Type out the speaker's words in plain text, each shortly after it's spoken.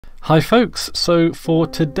Hi folks, so for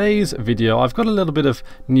today's video I've got a little bit of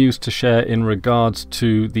news to share in regards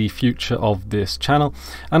to the future of this channel,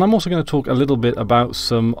 and I'm also going to talk a little bit about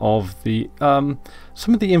some of the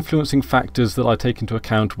influencing factors that I take into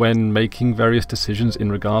account when making various decisions in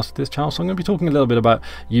regards to this channel. So I'm going to be talking a little bit about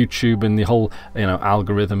YouTube and the whole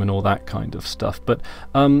algorithm and all that kind of stuff. But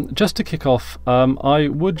just to kick off, I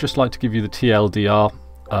would just like to give you the TLDR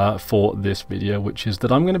for this video, which is that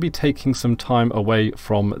I'm going to be taking some time away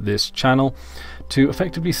from this channel to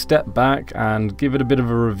effectively step back and give it a bit of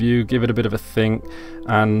a review, give it a bit of a think,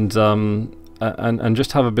 and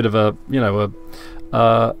just have a bit of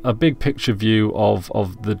a big picture view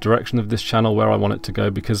of the direction of this channel, where I want it to go,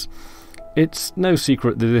 because it's no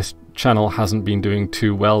secret that this channel hasn't been doing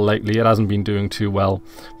too well lately. It hasn't been doing too well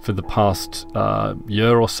for the past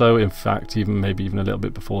year or so. In fact, maybe even a little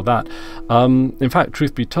bit before that. In fact,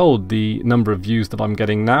 truth be told, the number of views that I'm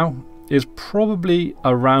getting now is probably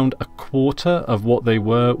around a quarter of what they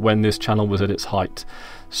were when this channel was at its height.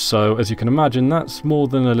 So as you can imagine, that's more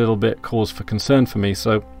than a little bit cause for concern for me.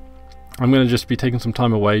 So I'm going to just be taking some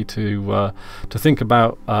time away to think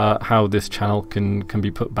about how this channel can be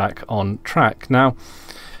put back on track. Now,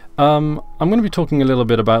 I'm going to be talking a little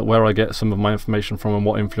bit about where I get some of my information from and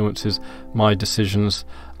what influences my decisions,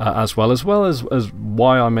 as well as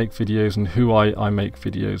why I make videos and who I make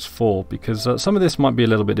videos for, because some of this might be a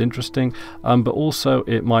little bit interesting, but also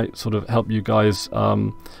it might sort of help you guys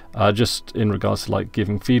just in regards to like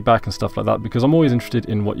giving feedback and stuff like that, because I'm always interested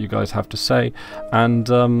in what you guys have to say, and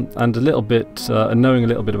a little bit knowing a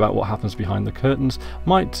little bit about what happens behind the curtains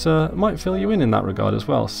might fill you in that regard as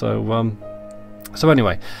well. So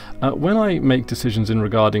anyway, when I make decisions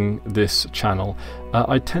regarding this channel,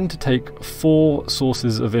 I tend to take 4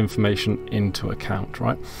 sources of information into account,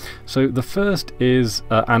 right? So the first is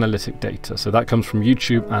analytic data. So that comes from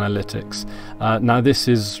YouTube Analytics. Now this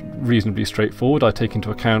is reasonably straightforward. I take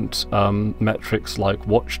into account metrics like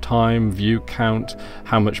watch time, view count,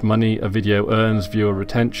 how much money a video earns, viewer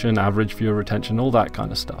retention, average viewer retention, all that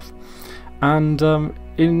kind of stuff. And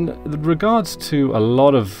in regards to a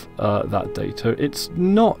lot of that data, it's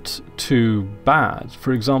not too bad.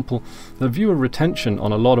 For example, the viewer retention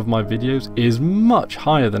on a lot of my videos is much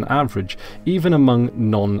higher than average, even among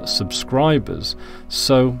non-subscribers.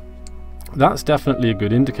 So that's definitely a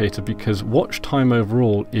good indicator, because watch time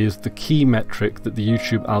overall is the key metric that the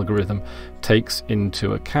YouTube algorithm takes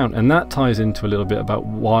into account. And that ties into a little bit about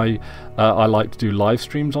why I like to do live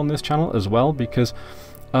streams on this channel as well, because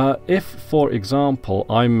if, for example,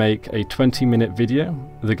 I make a 20-minute video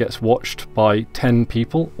that gets watched by 10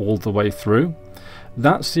 people all the way through,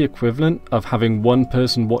 that's the equivalent of having one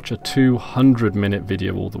person watch a 200-minute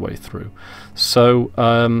video all the way through. So,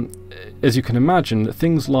 as you can imagine,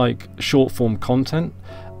 things like short-form content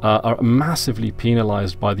are massively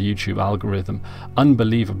penalized by the YouTube algorithm,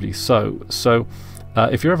 unbelievably so. So,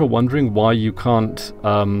 if you're ever wondering why you can't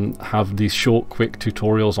have these short, quick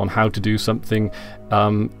tutorials on how to do something,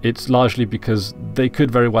 it's largely because they could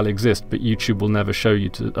very well exist, but YouTube will never show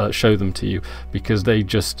them to you, because they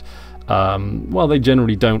just they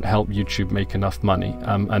generally don't help YouTube make enough money,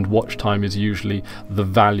 and watch time is usually the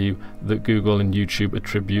value that Google and YouTube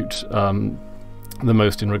attribute the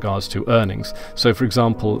most in regards to earnings. So for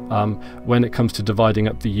example, when it comes to dividing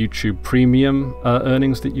up the YouTube premium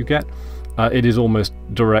earnings that you get, it is almost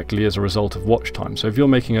directly as a result of watch time. So if you're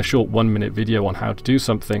making a short 1-minute video on how to do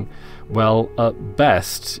something, well, at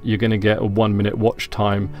best you're going to get a 1-minute watch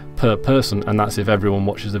time per person, and that's if everyone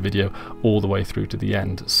watches the video all the way through to the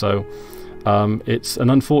end. So it's an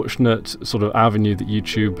unfortunate sort of avenue that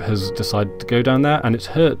YouTube has decided to go down there, and it's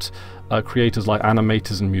hurt creators like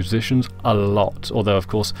animators and musicians a lot, although of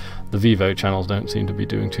course the Vivo channels don't seem to be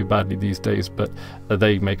doing too badly these days, but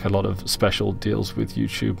they make a lot of special deals with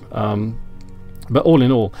YouTube. But all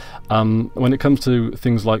in all, when it comes to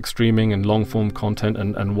things like streaming and long-form content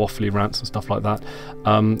and waffly rants and stuff like that,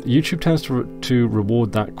 YouTube tends to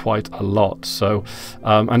reward that quite a lot. So,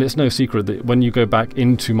 and it's no secret that when you go back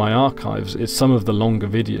into my archives, it's some of the longer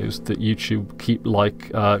videos that YouTube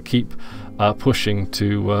keep pushing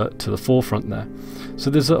to the forefront there. So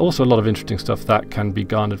there's also a lot of interesting stuff that can be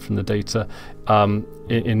garnered from the data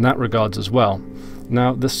in that regards as well.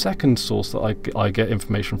 Now, the second source that I get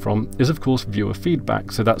information from is, of course, viewer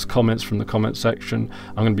feedback. So that's comments from the comment section.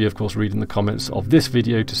 I'm going to be, of course, reading the comments of this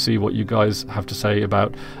video to see what you guys have to say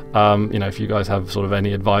about, if you guys have sort of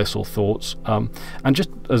any advice or thoughts. And just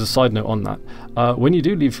as a side note on that, when you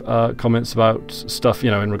do leave comments about stuff,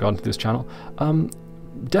 in regard to this channel,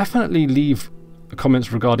 definitely leave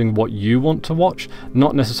comments regarding what you want to watch,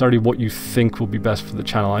 not necessarily what you think will be best for the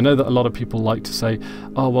channel. I know that a lot of people like to say,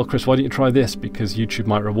 oh well Chris, why don't you try this because YouTube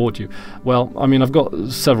might reward you. Well, I mean, I've got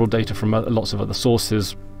several data from lots of other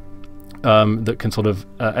sources that can sort of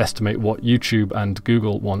estimate what YouTube and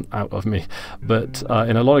Google want out of me, but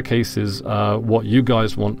in a lot of cases what you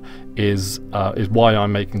guys want is why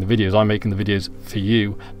I'm making the videos. I'm making the videos for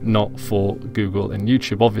you, not for Google and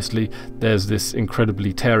YouTube. Obviously there's this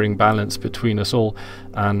incredibly tearing balance between us all,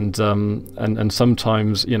 and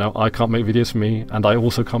sometimes, you know, I can't make videos for me, and I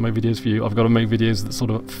also can't make videos for you. I've got to make videos that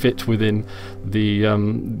sort of fit within the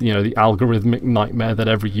you know, the algorithmic nightmare that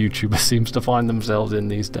every YouTuber seems to find themselves in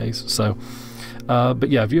these days. So but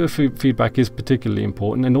yeah, viewer feedback is particularly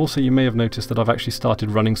important, and also you may have noticed that I've actually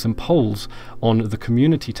started running some polls on the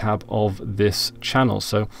community tab of this channel.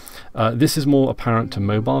 So this is more apparent to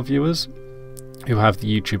mobile viewers who have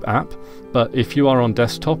the YouTube app, but if you are on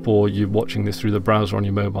desktop or you're watching this through the browser on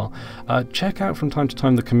your mobile, check out from time to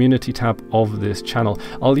time the community tab of this channel.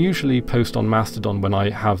 I'll usually post on Mastodon when I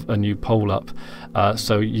have a new poll up,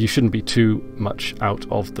 so you shouldn't be too much out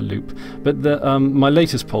of the loop. But my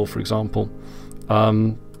latest poll, for example,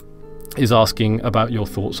 is asking about your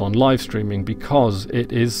thoughts on live streaming, because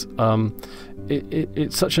it is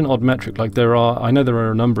it's such an odd metric. Like, I know there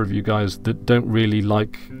are a number of you guys that don't really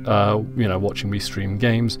like you know, watching me stream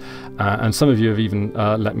games, and some of you have even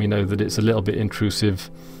let me know that it's a little bit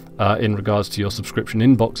intrusive in regards to your subscription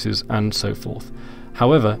inboxes and so forth.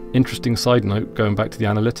 However, interesting side note, going back to the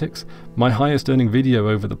analytics, my highest earning video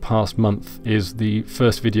over the past month is the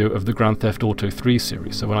first video of the Grand Theft Auto 3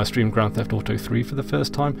 series. So when I streamed Grand Theft Auto 3 for the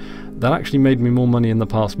first time, that actually made me more money in the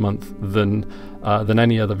past month than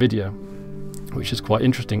any other video, which is quite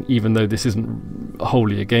interesting, even though this isn't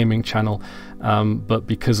wholly a gaming channel, but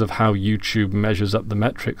because of how YouTube measures up the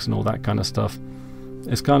metrics and all that kind of stuff,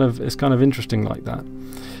 it's kind of interesting like that.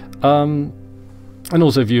 And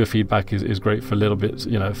also viewer feedback is great for a little bit,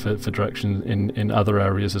 you know, for direction in other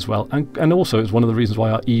areas as well. And also it's one of the reasons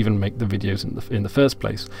why I even make the videos in the first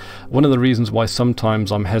place. One of the reasons why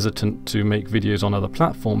sometimes I'm hesitant to make videos on other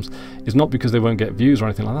platforms is not because they won't get views or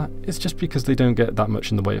anything like that. It's just because they don't get that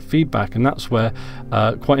much in the way of feedback. And that's where,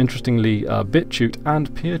 quite interestingly, BitChute and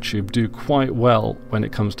PeerTube do quite well when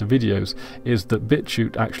it comes to videos, is that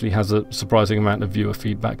BitChute actually has a surprising amount of viewer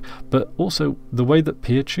feedback. But also the way that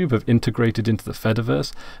PeerTube have integrated into the Fediverse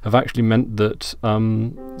have actually meant that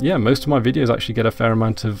yeah, most of my videos actually get a fair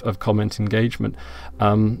amount of comment engagement.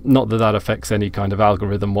 Not that that affects any kind of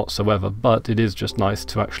algorithm whatsoever, but it is just nice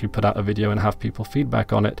to actually put out a video and have people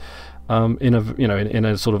feedback on it in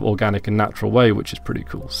a sort of organic and natural way, which is pretty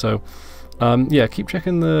cool. So yeah, keep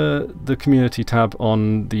checking the community tab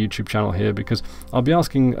on the YouTube channel here, because I'll be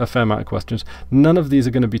asking a fair amount of questions. None of these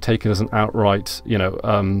are going to be taken as an outright, you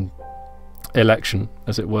know, election,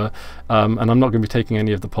 as it were, and I'm not going to be taking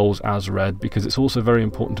any of the polls as read, because it's also very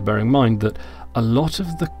important to bear in mind that a lot of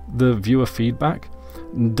the viewer feedback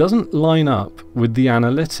doesn't line up with the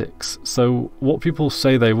analytics. So what people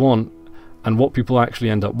say they want and what people actually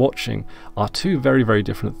end up watching are two very, very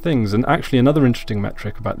different things. And actually, another interesting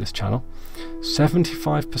metric about this channel,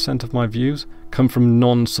 75% of my views come from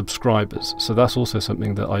non-subscribers, so that's also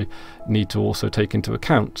something that I need to also take into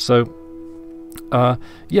account. So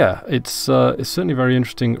yeah, it's certainly very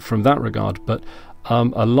interesting from that regard, but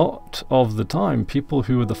a lot of the time people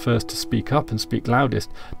who are the first to speak up and speak loudest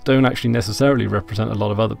don't actually necessarily represent a lot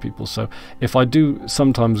of other people. So if I do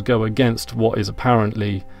sometimes go against what is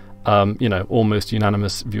apparently you know, almost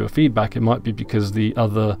unanimous viewer feedback, it might be because the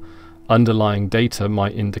other underlying data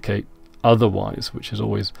might indicate otherwise, which is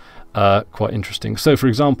always quite interesting. So for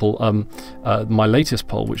example, my latest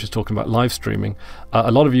poll, which is talking about live streaming,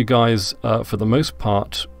 a lot of you guys for the most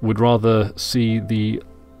part would rather see the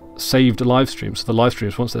saved live streams, so the live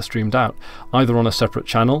streams once they're streamed out, either on a separate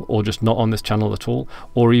channel or just not on this channel at all,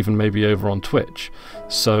 or even maybe over on Twitch.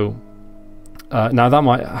 So now that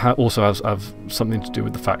might also have something to do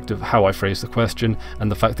with the fact of how I phrase the question,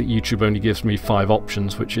 and the fact that YouTube only gives me 5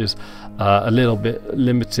 options, which is a little bit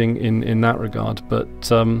limiting in that regard.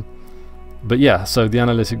 But yeah, so the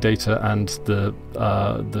analytic data and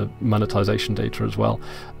the monetization data as well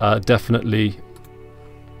definitely,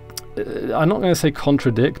 I'm not going to say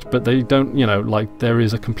contradict, but they don't, you know, like, there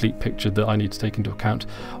is a complete picture that I need to take into account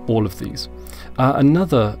all of these.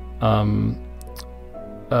 Another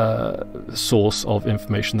source of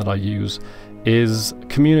information that I use is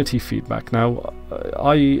community feedback. Now,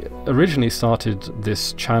 I originally started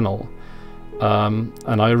this channel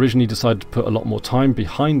and I originally decided to put a lot more time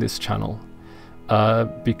behind this channel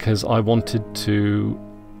because I wanted to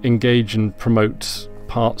engage and promote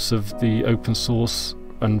parts of the open source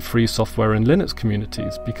and free software and Linux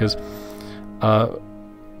communities, because I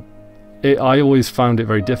always found it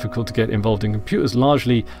very difficult to get involved in computers,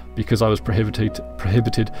 largely because I was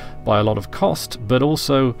prohibited by a lot of cost, but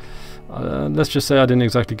also let's just say I didn't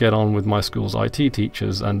exactly get on with my school's IT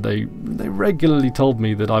teachers, and they regularly told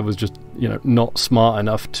me that I was just, you know, not smart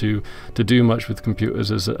enough to do much with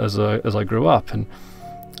computers as I grew up, and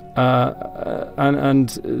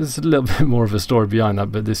there's a little bit more of a story behind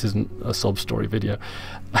that, but this isn't a sob story video.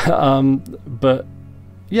 But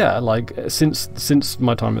yeah, like since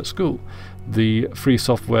my time at school, the free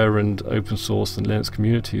software and open source and Linux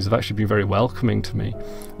communities have actually been very welcoming to me,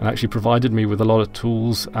 and actually provided me with a lot of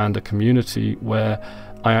tools and a community where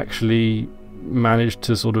I actually managed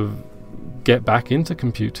to sort of get back into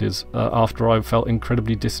computers after I felt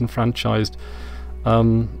incredibly disenfranchised,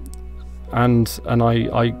 and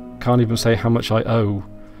I can't even say how much I owe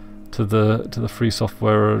to the free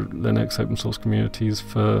software, Linux, open source communities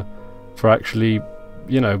for actually,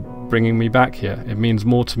 you know, bringing me back here. It means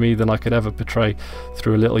more to me than I could ever portray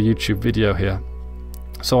through a little YouTube video here.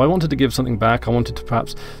 So I wanted to give something back. I wanted to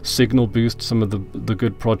perhaps signal boost some of the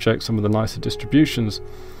good projects, some of the nicer distributions,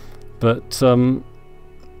 but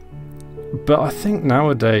I think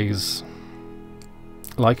nowadays,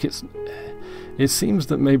 like, it seems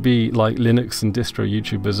that maybe like Linux and distro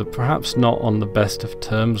YouTubers are perhaps not on the best of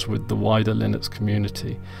terms with the wider Linux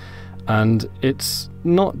community. And it's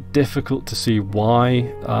not difficult to see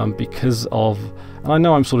why, because of, and I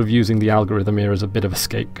know I'm sort of using the algorithm here as a bit of a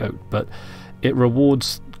scapegoat, but it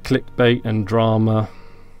rewards clickbait and drama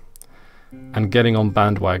and getting on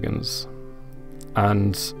bandwagons.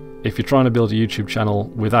 And if you're trying to build a YouTube channel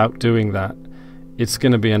without doing that, it's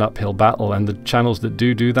going to be an uphill battle, and the channels that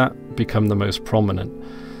do that become the most prominent.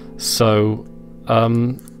 So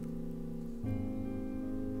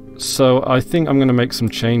I think I'm going to make some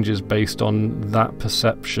changes based on that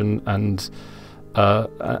perception, and a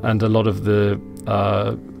lot of the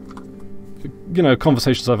you know,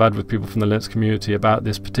 conversations I've had with people from the Linux community about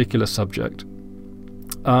this particular subject.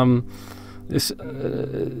 There's a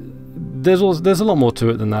lot more to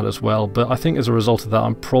it than that as well, but I think as a result of that,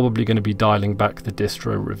 I'm probably going to be dialing back the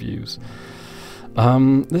distro reviews.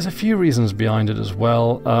 There's a few reasons behind it as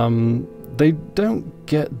well. They don't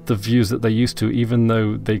get the views that they used to, even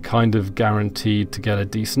though they kind of guaranteed to get a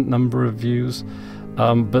decent number of views.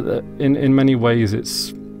 But in many ways,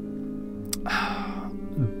 it's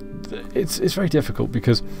very difficult,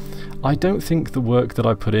 because I don't think the work that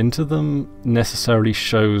I put into them necessarily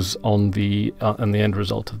shows on the end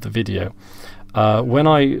result of the video. When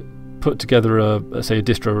I put together say a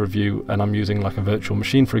distro review, and I'm using like a virtual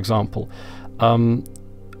machine, for example,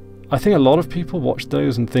 I think a lot of people watch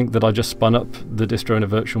those and think that I just spun up the distro in a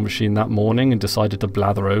virtual machine that morning and decided to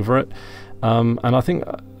blather over it. And I think,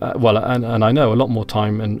 well, and I know a lot more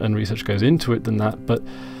time and research goes into it than that, but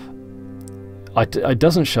it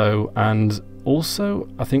doesn't show. And also,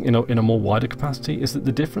 I think in a more wider capacity, is that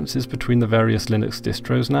the differences between the various Linux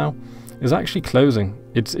distros now is actually closing.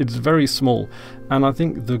 It's very small, and I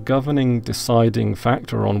think the governing, deciding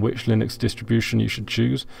factor on which Linux distribution you should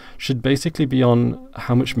choose should basically be on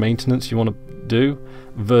how much maintenance you want to do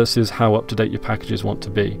versus how up-to-date your packages want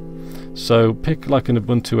to be. So pick like an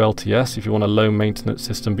Ubuntu LTS if you want a low maintenance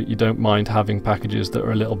system, but you don't mind having packages that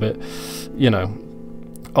are a little bit, you know,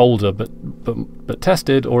 older but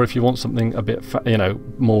tested, or if you want something a bit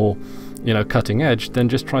more, you know, cutting edge, then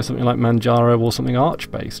just try something like Manjaro or something Arch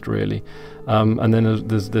based, really. And then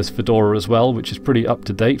there's Fedora as well, which is pretty up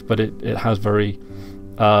to date, but it has very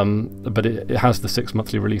it has the 6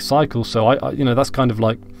 monthly release cycle. So I you know, that's kind of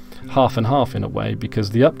like half and half in a way,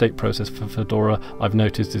 because the update process for Fedora, I've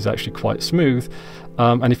noticed, is actually quite smooth.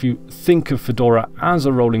 And if you think of Fedora as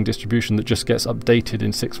a rolling distribution that just gets updated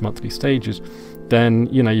in 6 monthly stages, then,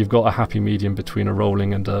 you know, you've got a happy medium between a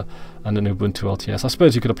rolling and an Ubuntu LTS. I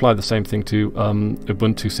suppose you could apply the same thing to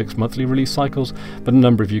Ubuntu 6 monthly release cycles, but a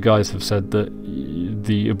number of you guys have said that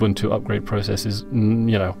the Ubuntu upgrade process is,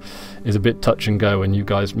 you know, is a bit touch and go, and you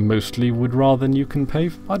guys mostly would rather you can pay.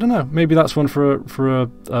 I don't know. Maybe that's one for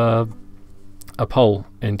a poll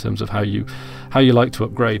in terms of how you like to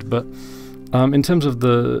upgrade. But in terms of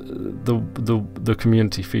the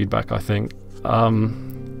community feedback, I think.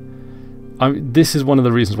 This is one of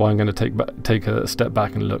the reasons why I'm going to take a step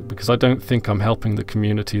back and look, because I don't think I'm helping the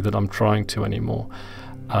community that I'm trying to anymore.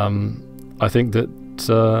 I think that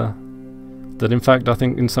in fact, I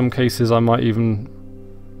think in some cases I might even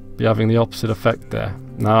be having the opposite effect there.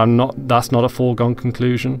 Now, that's not a foregone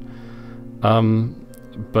conclusion,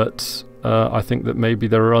 but I think that maybe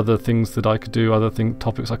there are other things that I could do,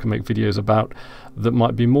 topics I could make videos about that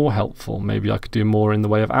might be more helpful. Maybe I could do more in the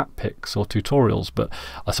way of app picks or tutorials, but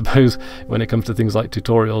I suppose when it comes to things like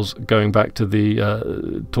tutorials, going back to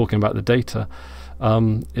the talking about the data,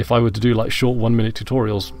 if I were to do like short 1-minute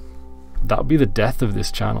tutorials, that would be the death of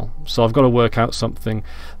this channel. So I've got to work out something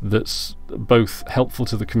that's both helpful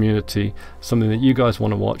to the community, something that you guys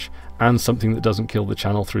want to watch, and something that doesn't kill the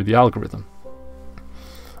channel through the algorithm.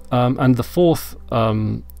 And the fourth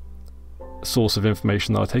source of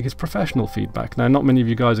information that I take is professional feedback. Now, not many of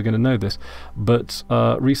you guys are going to know this, but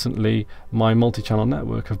recently my multi-channel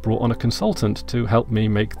network have brought on a consultant to help me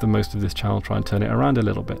make the most of this channel, try and turn it around a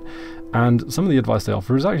little bit. And some of the advice they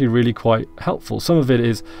offer is actually really quite helpful. Some of it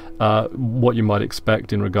is what you might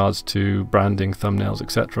expect in regards to branding, thumbnails,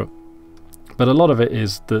 etc. But a lot of it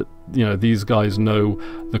is that, you know, these guys know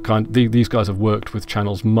these guys have worked with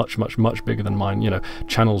channels much bigger than mine, you know,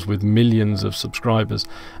 channels with millions of subscribers,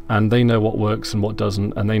 and they know what works and what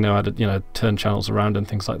doesn't, and they know how to, you know, turn channels around and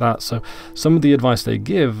things like that. So some of the advice they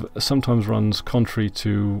give sometimes runs contrary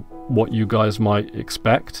to what you guys might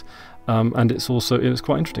expect. And it's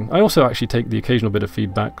quite interesting. I also actually take the occasional bit of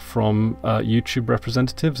feedback from YouTube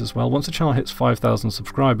representatives as well. Once a channel hits 5,000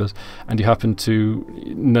 subscribers and you happen to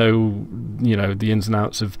know, you know, the ins and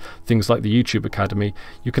outs of things like the YouTube Academy,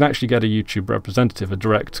 you can actually get a YouTube representative, a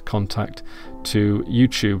direct contact to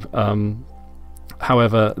YouTube.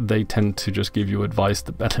 However, they tend to just give you advice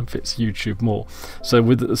that benefits YouTube more. So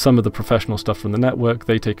with some of the professional stuff from the network,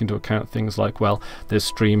 they take into account things like, well, there's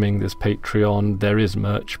streaming, there's Patreon, there is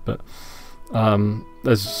merch, but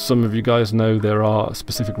as some of you guys know, there are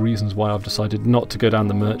specific reasons why I've decided not to go down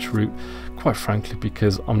the merch route, quite frankly,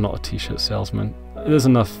 because I'm not a t-shirt salesman. There's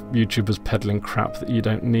enough YouTubers peddling crap that you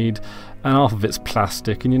don't need, and half of it's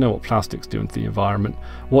plastic, and you know what plastic's doing to the environment.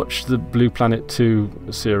 Watch the Blue Planet 2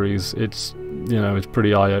 series. It's, you know, it's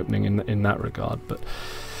pretty eye-opening in that regard. But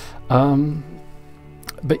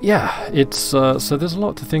yeah, it's so there's a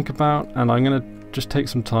lot to think about, and I'm going to just take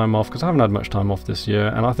some time off because I haven't had much time off this year,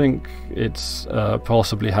 and I think it's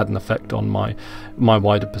possibly had an effect on my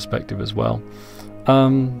wider perspective as well.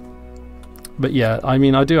 But yeah, I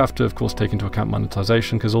mean, I do have to, of course, take into account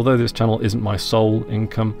monetization, because although this channel isn't my sole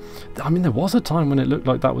income, I mean, there was a time when it looked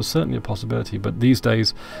like that was certainly a possibility, but these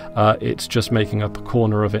days it's just making up a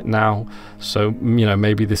corner of it now. So, you know,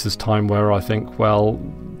 maybe this is time where I think, well,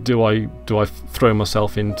 do I throw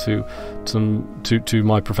myself into to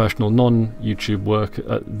my professional non-YouTube work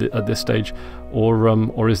at this stage,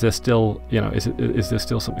 or is there still, you know, is there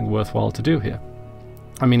still something worthwhile to do here?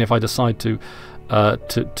 I mean, if I decide to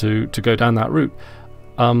go down that route,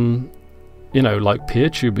 you know, like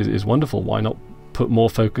PeerTube is wonderful. Why not put more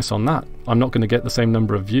focus on that? I'm not going to get the same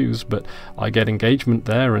number of views, but I get engagement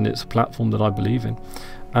there, and it's a platform that I believe in.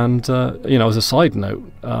 And you know, as a side note,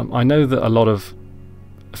 I know that a lot of,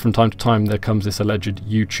 from time to time, there comes this alleged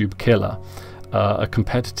YouTube killer, a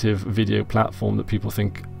competitive video platform that people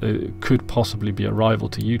think could possibly be a rival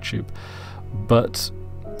to YouTube. But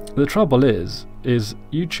the trouble is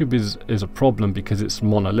YouTube is a problem because it's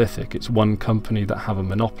monolithic. It's one company that have a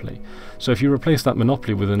monopoly. So if you replace that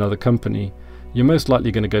monopoly with another company, you're most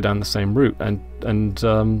likely going to go down the same route. And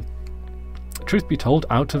truth be told,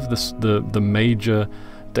 out of the major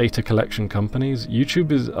data collection companies,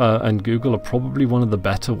 YouTube and Google are probably one of the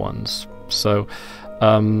better ones. So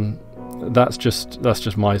that's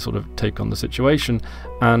just my sort of take on the situation.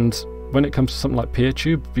 And when it comes to something like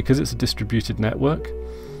PeerTube, because it's a distributed network,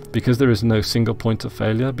 because there is no single point of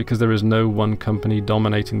failure, because there is no one company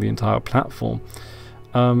dominating the entire platform,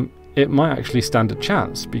 it might actually stand a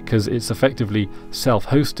chance, because it's effectively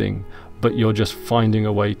self-hosting, but you're just finding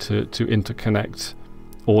a way to interconnect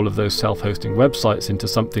all of those self-hosting websites into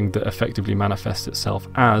something that effectively manifests itself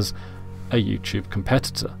as a YouTube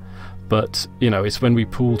competitor. But, you know, it's when we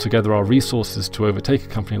pool together our resources to overtake a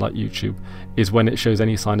company like YouTube is when it shows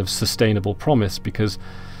any sign of sustainable promise, because,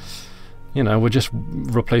 you know, we're just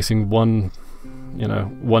replacing one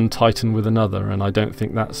titan with another, and I don't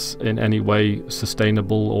think that's in any way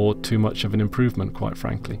sustainable or too much of an improvement, quite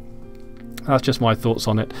frankly. That's just my thoughts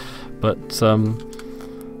on it. But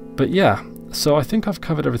yeah, so I think I've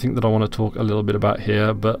covered everything that I want to talk a little bit about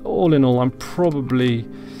here, but all in all, I'm probably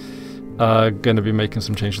going to be making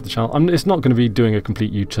some changes to the channel. It's not going to be doing a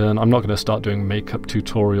complete U-turn. I'm not going to start doing makeup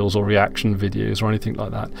tutorials or reaction videos or anything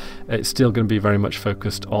like that. It's still going to be very much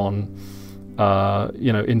focused on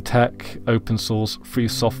you know, in tech, open source, free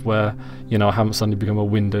software. You know, I haven't suddenly become a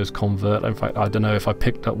Windows convert. In fact, I don't know if I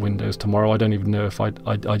picked up Windows tomorrow. I don't even know if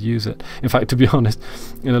I'd use it. In fact, to be honest,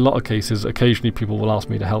 in a lot of cases, occasionally people will ask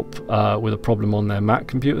me to help with a problem on their Mac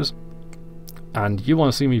computers. and you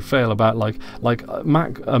want to see me fail about like a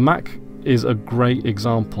Mac is a great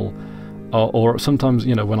example. Or sometimes,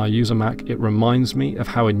 you know, when I use a Mac, it reminds me of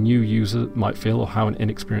how a new user might feel, or how an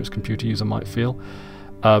inexperienced computer user might feel,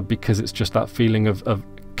 because it's just that feeling of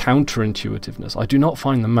counterintuitiveness. I do not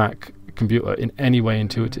find the Mac computer in any way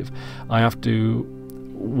intuitive. I have to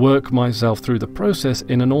work myself through the process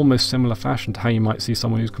in an almost similar fashion to how you might see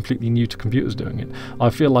someone who's completely new to computers doing it.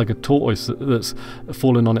 I feel like a tortoise that's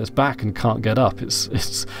fallen on its back and can't get up.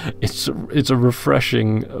 It's a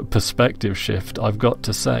refreshing perspective shift, I've got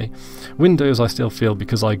to say. Windows, I still feel,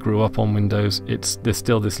 because I grew up on Windows, there's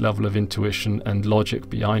still this level of intuition and logic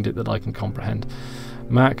behind it that I can comprehend.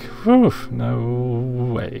 Mac, whew,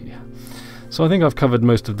 no way. So I think I've covered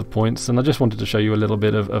most of the points, and I just wanted to show you a little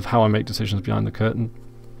bit of how I make decisions behind the curtain.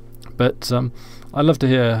 But I'd love to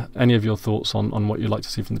hear any of your thoughts on what you'd like to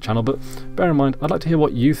see from the channel. But bear in mind, I'd like to hear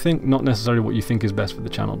what you think, not necessarily what you think is best for the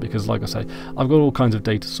channel, because like I say, I've got all kinds of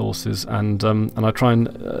data sources, and I try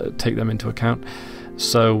and take them into account.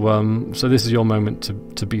 So this is your moment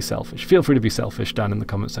to be selfish. Feel free to be selfish down in the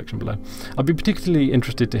comment section below. I'd be particularly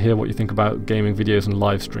interested to hear what you think about gaming videos and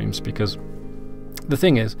live streams, because the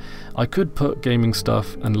thing is, I could put gaming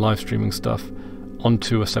stuff and live streaming stuff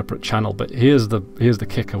onto a separate channel, but here's the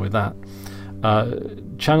kicker with that.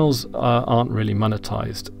 Channels aren't really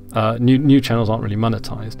monetized. New channels aren't really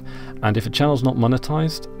monetized, and if a channel's not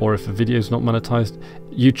monetized, or if a video's not monetized,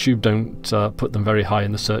 YouTube don't put them very high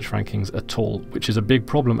in the search rankings at all, which is a big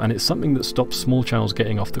problem, and it's something that stops small channels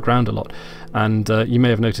getting off the ground a lot. And you may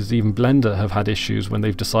have noticed even Blender have had issues when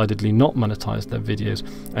they've decidedly not monetized their videos,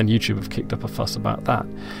 and YouTube have kicked up a fuss about that.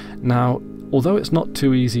 Now, although it's not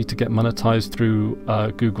too easy to get monetized through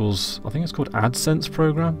Google's, I think it's called AdSense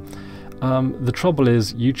program, the trouble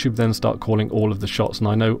is YouTube then start calling all of the shots, and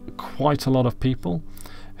I know quite a lot of people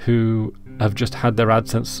who have just had their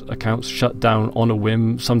AdSense accounts shut down on a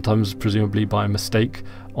whim, sometimes presumably by mistake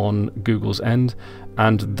on Google's end,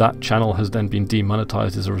 and that channel has then been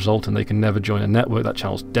demonetized as a result, and they can never join a network. That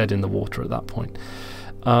channel's dead in the water at that point.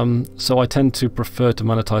 So I tend to prefer to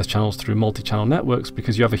monetize channels through multi-channel networks,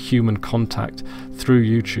 because you have a human contact through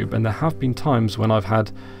YouTube, and there have been times when I've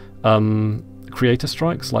had creator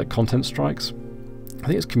strikes, like content strikes. I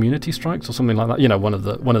think it's community strikes or something like that. You know, one of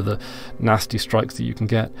the nasty strikes that you can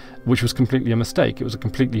get, which was completely a mistake. It was a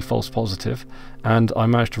completely false positive, and I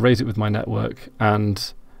managed to raise it with my network,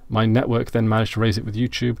 and my network then managed to raise it with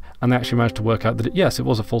YouTube, and they actually managed to work out that yes, it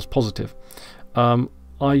was a false positive.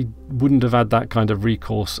 I wouldn't have had that kind of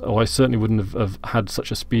recourse, or I certainly wouldn't have had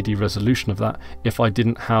such a speedy resolution of that if I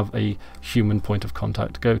didn't have a human point of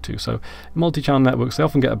contact to go to. So multi-channel networks, they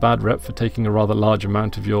often get a bad rep for taking a rather large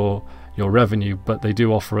amount of your revenue, but they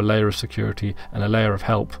do offer a layer of security and a layer of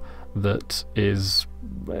help that is,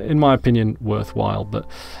 in my opinion, worthwhile. But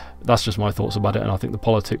that's just my thoughts about it, and I think the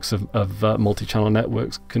politics of multi-channel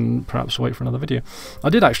networks can perhaps wait for another video.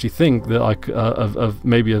 I did actually think that of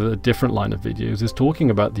maybe a different line of videos is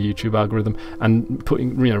talking about the YouTube algorithm and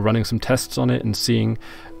running some tests on it and seeing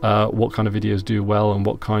what kind of videos do well and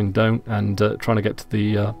what kind don't, and trying to get to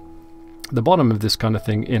the bottom of this kind of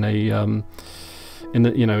thing in a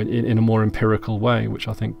in a more empirical way, which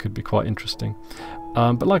I think could be quite interesting.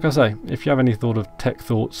 But like I say, if you have any thought of tech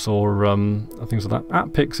thoughts or things like that,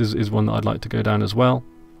 app picks is one that I'd like to go down as well.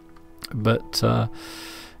 But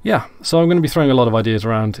yeah, so I'm going to be throwing a lot of ideas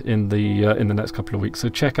around in the next couple of weeks. So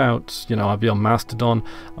check out, I'll be on Mastodon,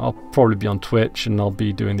 I'll probably be on Twitch, and I'll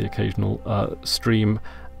be doing the occasional stream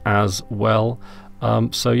as well.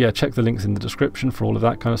 So yeah, check the links in the description for all of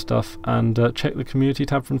that kind of stuff, and check the community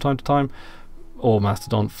tab from time to time, or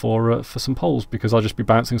Mastodon for some polls, because I'll just be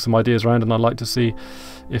bouncing some ideas around, and I'd like to see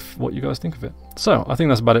what you guys think of it. So I think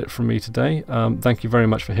that's about it from me today. Thank you very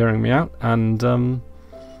much for hearing me out, and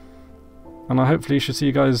I hopefully should see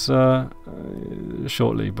you guys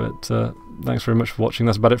shortly. But thanks very much for watching.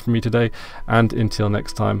 That's about it from me today, and until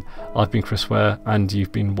next time, I've been Chris Ware, and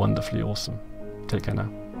you've been wonderfully awesome. Take care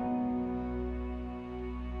now.